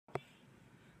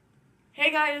Hey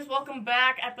guys, welcome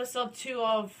back. Episode 2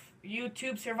 of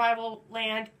YouTube Survival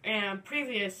Land. And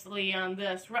previously on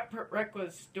this, Rick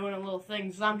was doing a little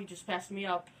thing. Zombie just passed me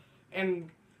up. And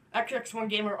XX1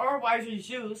 Gamer or Wiser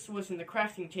Zeus was in the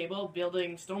crafting table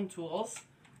building stone tools.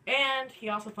 And he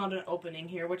also found an opening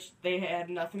here, which they had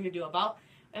nothing to do about.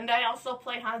 And I also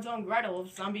played Hanzo and Gretel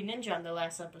with Zombie Ninja in the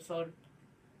last episode.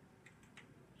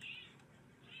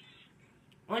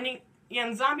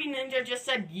 And Zombie Ninja just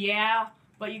said yeah.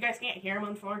 But you guys can't hear him,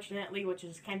 unfortunately, which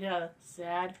is kind of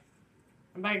sad.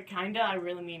 And by kind of, I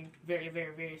really mean very,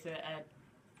 very, very sad.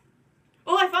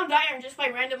 Oh, I found iron just by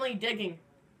randomly digging.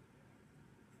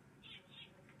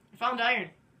 I found iron.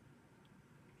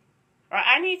 Alright,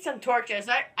 I need some torches.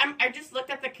 I just looked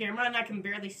at the camera and I can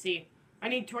barely see. I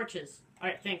need torches.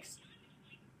 Alright, thanks.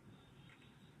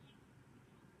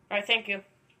 Alright, thank you.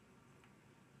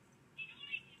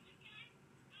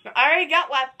 I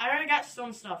already got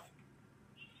stone stuff.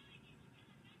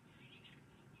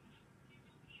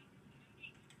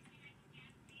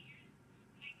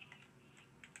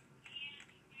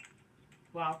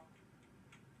 Wow.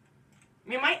 I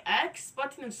mean, my X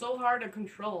button is so hard to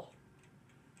control.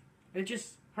 It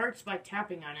just hurts by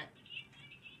tapping on it.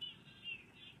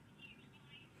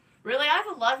 Really? I have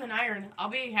 11 iron. I'll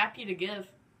be happy to give.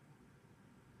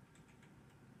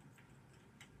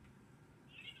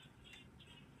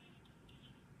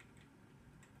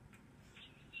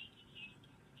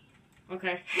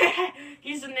 Okay.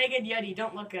 He's a naked Yeti.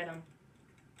 Don't look at him.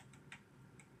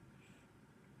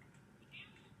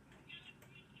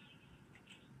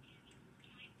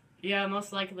 Yeah,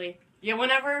 most likely. Yeah,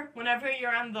 whenever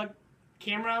you're on the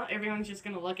camera, everyone's just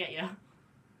gonna look at you.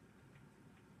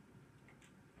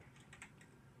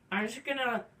 I'm just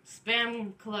gonna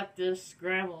spam collect this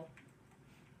gravel.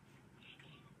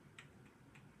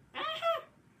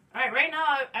 Alright, right now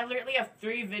I literally have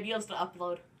 3 videos to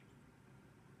upload.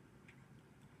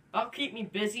 That'll keep me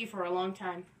busy for a long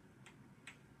time.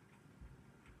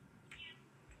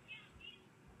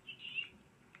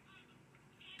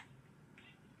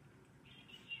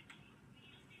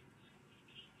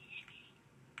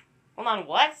 Hold on,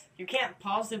 what? You can't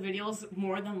pause the videos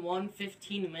more than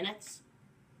 15 minutes?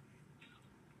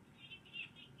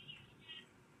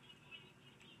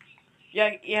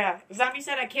 Yeah. Zombie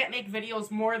said I can't make videos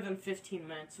more than 15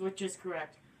 minutes, which is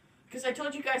correct. Because I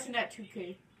told you guys in that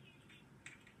 2K.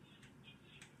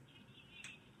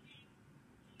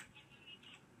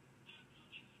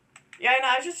 Yeah, and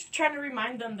I was just trying to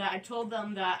remind them that I told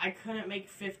them that I couldn't make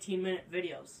 15-minute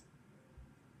videos.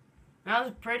 And I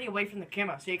was pretty away from the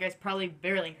camera, so you guys probably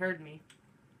barely heard me.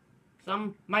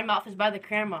 My mouth is by the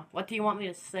camera. What do you want me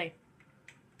to say?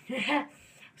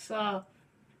 So,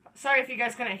 sorry if you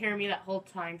guys couldn't hear me that whole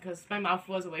time, because my mouth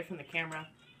was away from the camera.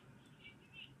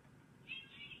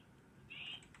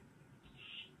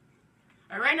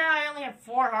 Right now, I only have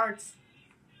 4 hearts.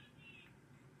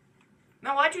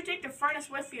 Now, why'd you take the furnace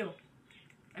with you?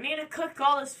 I need to cook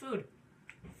all this food.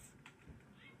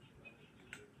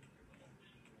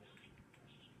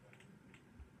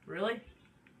 Really?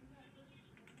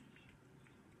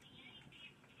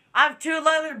 I have 2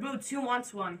 leather boots. Who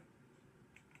wants one?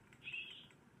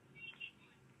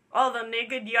 Oh, the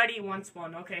naked Yeti wants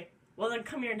one. Okay. Well, then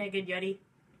come here, naked Yeti.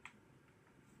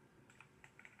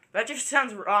 That just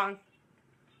sounds wrong.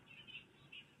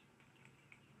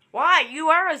 Why? You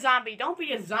are a zombie. Don't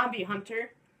be a zombie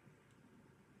hunter.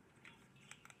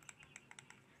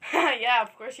 Yeah,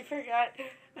 of course you forgot.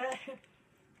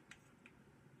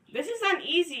 This is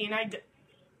uneasy, and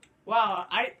wow,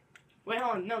 wait,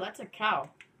 hold on. No, that's a cow.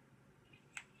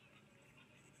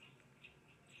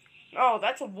 Oh,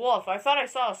 that's a wolf. I thought I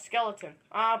saw a skeleton.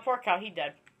 Poor cow, he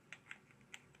dead.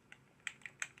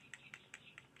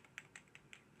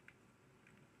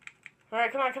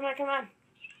 Alright, come on.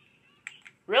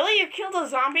 Really? You killed a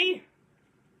zombie?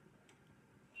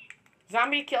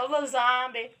 Zombie killed a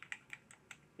zombie.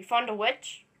 You found a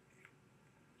witch?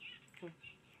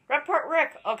 Report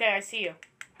Rick. Okay, I see you.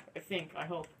 I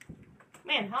hope.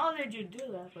 Man, how did you do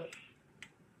that? But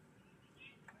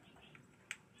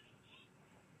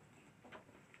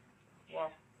wow.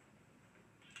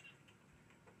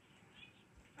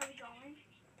 Are we going?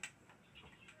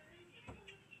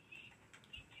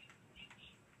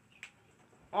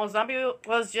 Oh, Zombie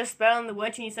was just battling the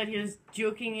witch and he said he was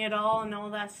juking it all and all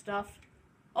that stuff.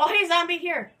 Oh, hey, Zombie,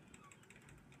 here.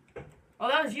 Oh,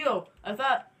 that was you. I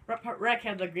thought Rick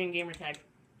had the green gamer tag.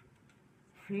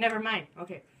 Never mind.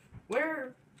 Okay.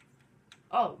 Where?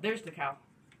 Oh, there's the cow.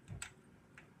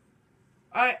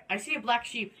 Alright, I see a black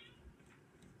sheep.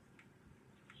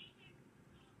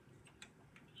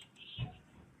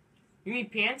 You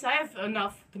need pants? I have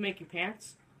enough to make you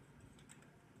pants.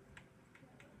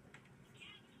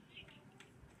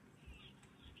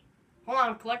 Hold on,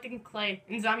 I'm collecting clay.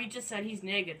 And Zombie just said he's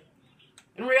naked.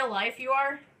 In real life, you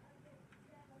are?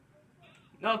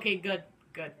 Okay, good,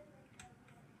 good.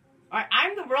 Alright,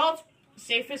 I'm the world's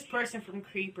safest person from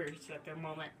creepers at the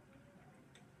moment.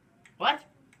 What?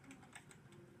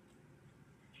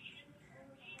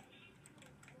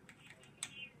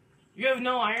 You have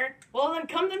no iron? Well, then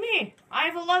come to me. I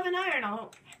have 11 iron.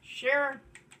 I'll share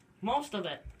most of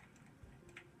it.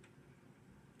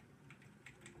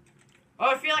 Oh,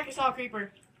 I feel like I saw a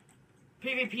creeper.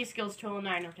 PvP skills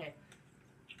 209, okay.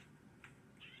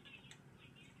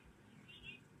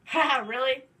 Haha,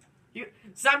 really?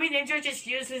 Zombie Ninja just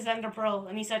used his Ender Pearl,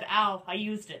 and he said, ow, I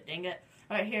used it, dang it.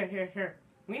 Alright, here.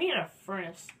 We need a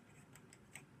furnace.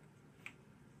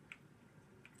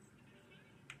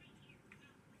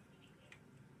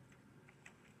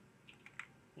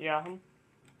 Yeah.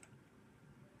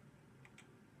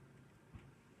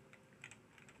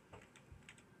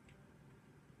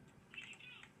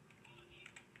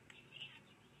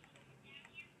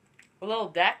 A little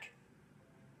deck?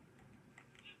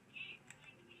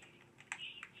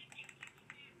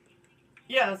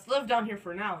 Yeah, let's live down here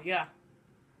for now, yeah.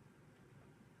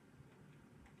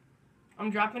 I'm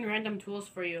dropping random tools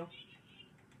for you.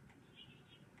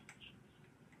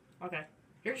 Okay.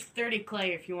 Here's 30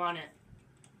 clay if you want it.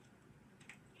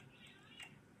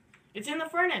 It's in the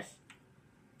furnace.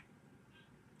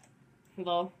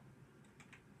 Hello?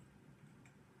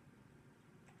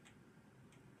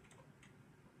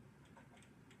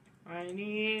 I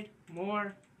need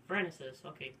more furnaces.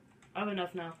 Okay. I have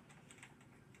enough now.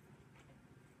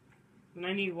 And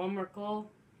I need one more coal.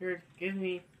 Here, give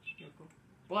me your coal.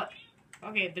 What?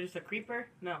 Okay, there's a creeper?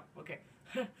 No, okay.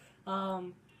 Okay,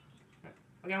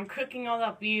 I'm cooking all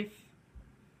that beef.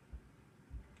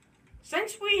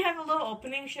 Since we have a little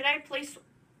opening, should I place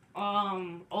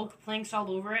oak planks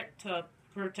all over it to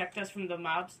protect us from the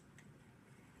mobs?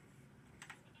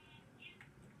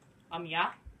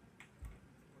 Yeah.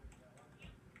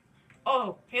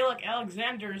 Oh, hey look,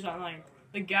 Alexander's online.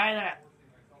 The guy that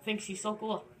thinks he's so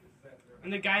cool.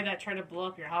 And the guy that tried to blow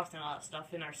up your house and all that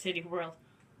stuff in our city world.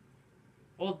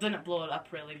 Well, didn't blow it up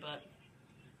really, but...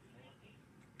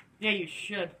 Yeah, you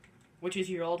should. Which is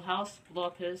your old house. Blow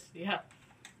up his. Yeah.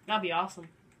 That'd be awesome.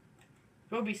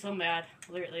 He would be so mad,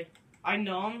 literally. I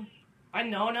know him. I've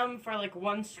known him for like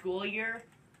one school year.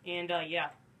 And, yeah.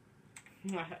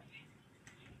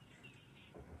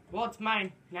 Well, it's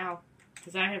mine now.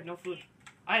 Because I have no food.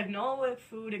 I have no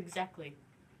food exactly.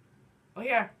 Oh,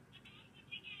 here.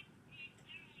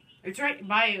 It's right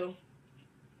by you.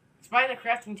 It's by the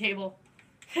crafting table.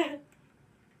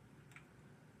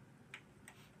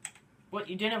 What,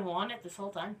 you didn't want it this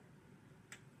whole time?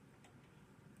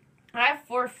 I have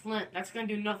 4 flint. That's gonna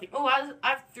do nothing. Oh, I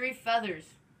have 3 feathers.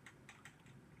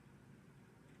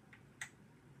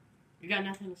 You got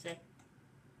nothing to say.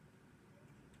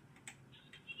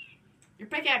 Your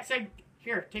pickaxe.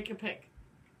 Here, take your pick.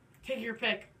 Take your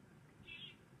pick.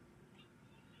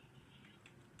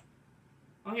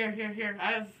 Oh, here.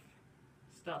 I have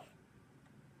stuff.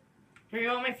 Here, you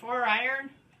want my 4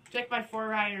 iron? Take my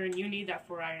 4 iron. You need that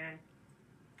 4 iron.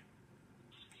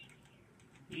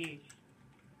 Yeah.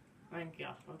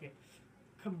 Yeah, okay.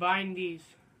 Combine these.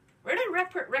 Where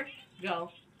did Purt Rick go?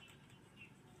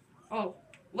 Oh,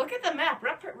 look at the map.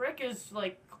 Purt Rick is,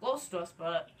 like, close to us,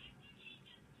 but...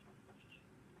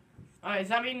 Alright,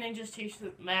 Zombie Ninja's takes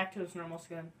it back to his normal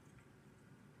skin.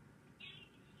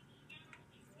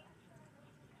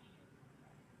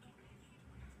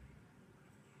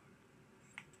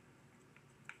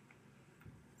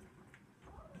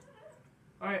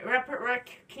 Alright, Purt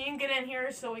Rick, can you get in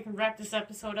here so we can wrap this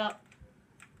episode up?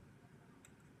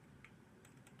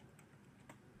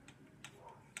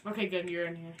 Okay, good, you're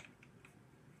in here.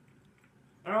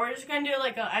 Alright, we're just gonna do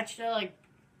like a extra, like,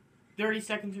 30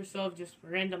 seconds or so of just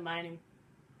random mining.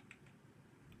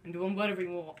 And doing whatever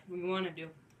we want to do.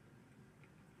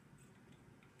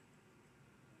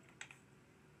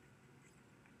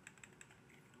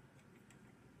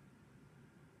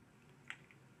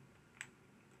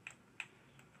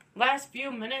 Last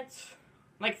few minutes,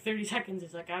 like 30 seconds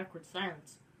is like awkward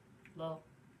silence. Low.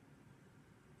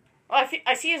 Oh,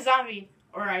 I see a zombie.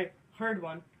 Or I heard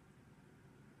one.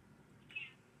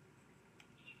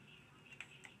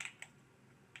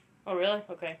 Oh, really?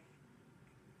 Okay.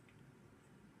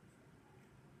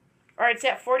 Alright, it's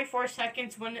at 44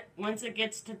 seconds. Once it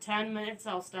gets to 10 minutes,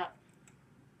 I'll stop.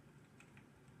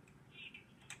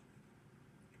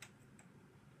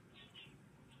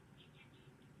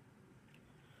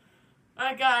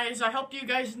 Alright, guys. I hope you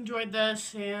guys enjoyed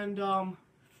this. And,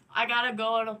 I gotta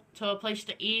go to a place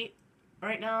to eat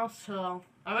right now. So,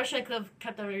 I wish I could have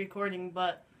kept the recording,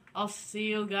 but I'll see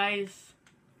you guys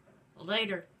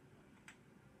later.